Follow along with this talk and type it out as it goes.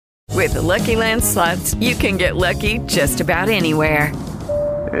With the Lucky Land Slots, you can get lucky just about anywhere.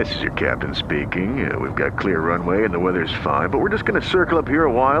 This is your captain speaking. We've got clear runway and the weather's fine, but we're just going to circle up here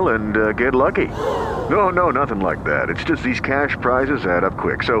a while and get lucky. No, nothing like that. It's just these cash prizes add up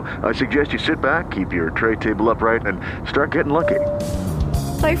quick. So I suggest you sit back, keep your tray table upright, and start getting lucky.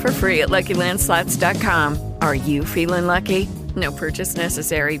 Play for free at LuckyLandSlots.com. Are you feeling lucky? No purchase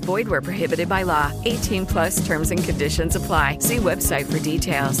necessary. Void where prohibited by law. 18 plus terms and conditions apply. See website for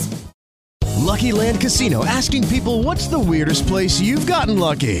details. Lucky Land Casino, asking people, what's the weirdest place you've gotten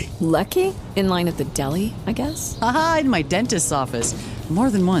lucky? Lucky? In line at the deli, I guess? Aha, in my dentist's office. More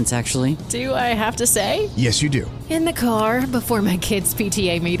than once, actually. Do I have to say? Yes, you do. In the car before my kids'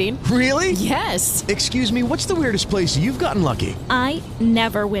 PTA meeting. Really? Yes. Excuse me, what's the weirdest place you've gotten lucky? I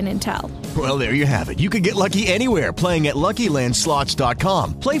never win and tell. Well, there you have it. You can get lucky anywhere, playing at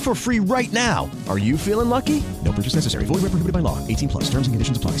LuckyLandSlots.com. Play for free right now. Are you feeling lucky? No purchase necessary. Void where prohibited by law. 18 plus. Terms and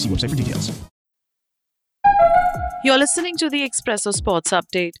conditions apply. See website for details. You're listening to the Expresso Sports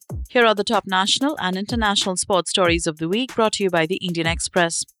Update. Here are the top national and international sports stories of the week, brought to you by the Indian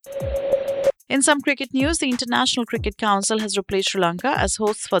Express. In some cricket news, the International Cricket Council has replaced Sri Lanka as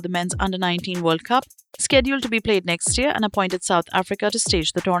hosts for the Men's Under-19 World Cup, scheduled to be played next year, and appointed South Africa to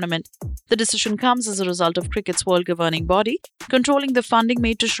stage the tournament. The decision comes as a result of cricket's world governing body controlling the funding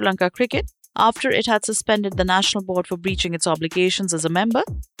made to Sri Lanka cricket after it had suspended the national board for breaching its obligations as a member,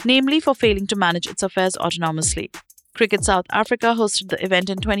 namely for failing to manage its affairs autonomously. Cricket South Africa hosted the event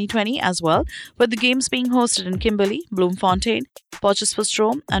in 2020 as well, with the games being hosted in Kimberley, Bloemfontein,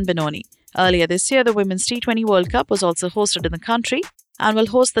 Potchefstroom and Benoni. Earlier this year, the Women's T20 World Cup was also hosted in the country and will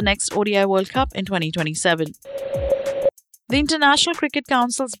host the next ODI World Cup in 2027. The International Cricket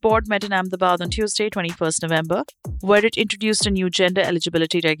Council's board met in Ahmedabad on Tuesday, 21st November, where it introduced a new gender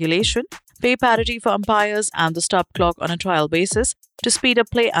eligibility regulation, pay parity for umpires, and the stop clock on a trial basis to speed up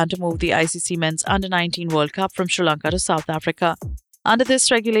play and to move the ICC Men's Under-19 World Cup from Sri Lanka to South Africa. Under this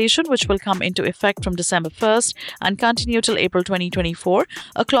regulation, which will come into effect from December 1st and continue till April 2024,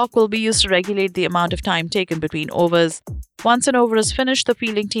 a clock will be used to regulate the amount of time taken between overs. Once an over is finished, the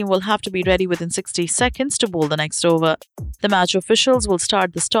fielding team will have to be ready within 60 seconds to bowl the next over. The match officials will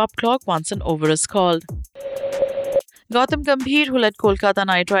start the stop clock once an over is called. Gautam Gambhir, who led Kolkata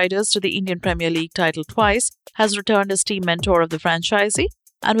Knight Riders to the Indian Premier League title twice, has returned as team mentor of the franchisee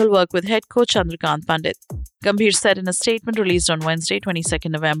and will work with head coach Chandrakant Pandit. Gambhir said in a statement released on Wednesday,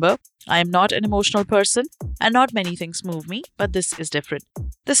 22nd November, "I am not an emotional person and not many things move me, but this is different.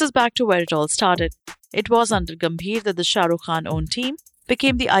 This is back to where it all started. It was under Gambhir that the Shah Rukh Khan-owned team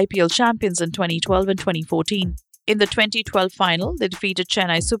became the IPL champions in 2012 and 2014. In the 2012 final, they defeated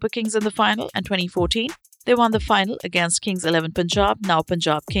Chennai Super Kings in the final, and 2014, they won the final against Kings 11 Punjab, now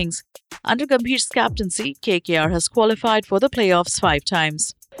Punjab Kings. Under Gambhir's captaincy, KKR has qualified for the playoffs 5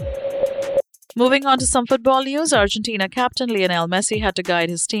 times. Moving on to some football news, Argentina captain Lionel Messi had to guide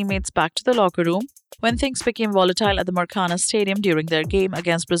his teammates back to the locker room when things became volatile at the Maracana Stadium during their game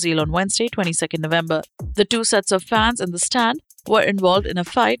against Brazil on Wednesday, 22nd November. The two sets of fans in the stand were involved in a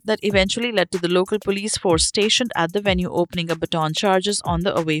fight that eventually led to the local police force stationed at the venue opening up baton charges on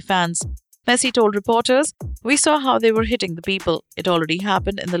the away fans. Messi told reporters, "We saw how they were hitting the people. It already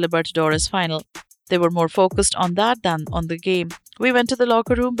happened in the Libertadores final. They were more focused on that than on the game. We went to the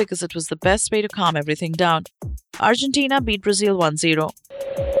locker room because it was the best way to calm everything down." Argentina beat Brazil 1-0.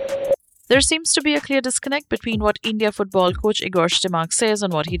 There seems to be a clear disconnect between what India football coach Igor Stimac says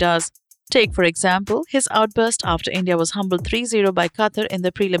and what he does. Take, for example, his outburst after India was humbled 3-0 by Qatar in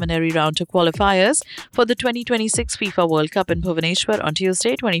the preliminary round to qualifiers for the 2026 FIFA World Cup in Bhubaneswar on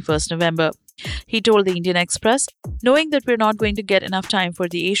Tuesday, 21st November. He told the Indian Express, "Knowing that we're not going to get enough time for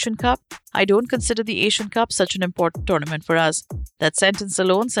the Asian Cup, I don't consider the Asian Cup such an important tournament for us." That sentence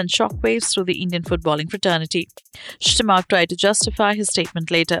alone sent shockwaves through the Indian footballing fraternity. Stimac tried to justify his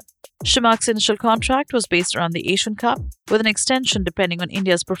statement later. Stimac's initial contract was based around the Asian Cup, with an extension depending on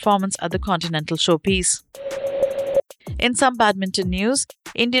India's performance at the continental showpiece. In some badminton news,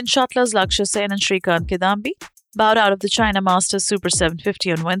 Indian shuttlers Lakshya and Srikanth Kidambi bowed out of the China Masters Super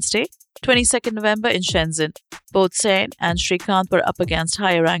 750 on Wednesday, 22nd November in Shenzhen. Both Sen and Srikanth were up against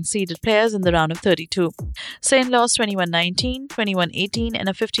higher-ranked seeded players in the round of 32. Sen lost 21-19, 21-18 in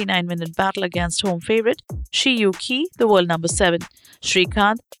a 59-minute battle against home favourite Shi Yu-Ki, the world number 7.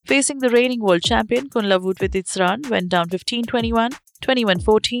 Srikanth, facing the reigning world champion Kunlavut Vititsran, went down 15-21,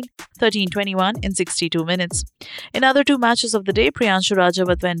 21-14, 13-21 in 62 minutes. In other two matches of the day, Priyanshu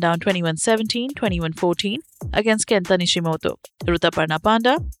Rajawat went down 21-17, 21-14 against Kenta Nishimoto. Rutaparna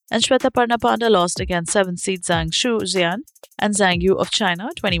Panda and Shwetaparna Panda lost against 7th seed Zhang Shu Xian and Zhang Yu of China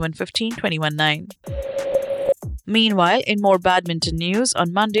 21-15, 21-9. Meanwhile, in more badminton news,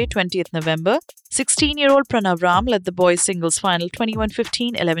 on Monday, 20th November, 16-year-old Pranav Ram led the boys' singles final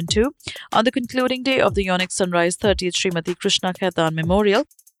 21-15, 11-2 on the concluding day of the Yonex Sunrise 30th Srimati Krishna Khaitan Memorial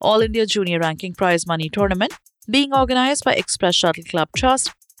All India Junior Ranking Prize Money Tournament being organized by Express Shuttle Club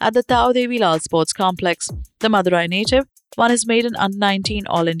Trust at the Tao Devi Lal Sports Complex. The Madurai native won his maiden under-19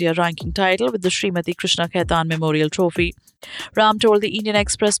 All India ranking title with the Srimati Krishna Khaitan Memorial Trophy. Ram told the Indian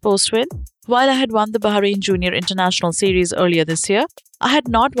Express post-win, "While I had won the Bahrain Junior International Series earlier this year, I had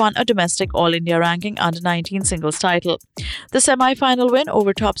not won a domestic All India ranking under-19 singles title. The semi-final win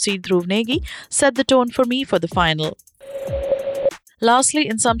over top seed Dhruv Negi set the tone for me for the final." Lastly,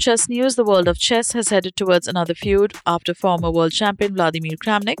 in some chess news, the world of chess has headed towards another feud after former world champion Vladimir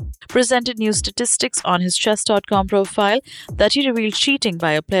Kramnik presented new statistics on his chess.com profile that he revealed cheating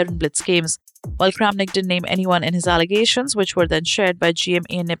by a player in blitz games. While Kramnik didn't name anyone in his allegations, which were then shared by GM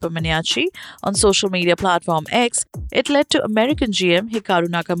Ian Nepomniachtchi on social media platform X, it led to American GM Hikaru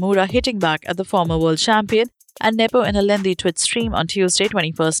Nakamura hitting back at the former world champion and Nepo in a lengthy Twitch stream on Tuesday,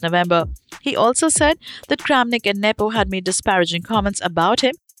 21st November. He also said that Kramnik and Nepo had made disparaging comments about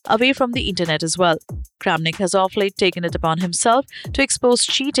him away from the internet as well. Kramnik has of late taken it upon himself to expose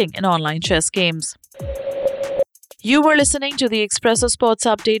cheating in online chess games. You were listening to the Expresso Sports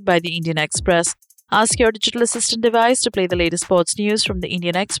Update by the Indian Express. Ask your digital assistant device to play the latest sports news from the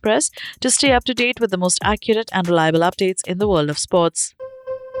Indian Express to stay up to date with the most accurate and reliable updates in the world of sports.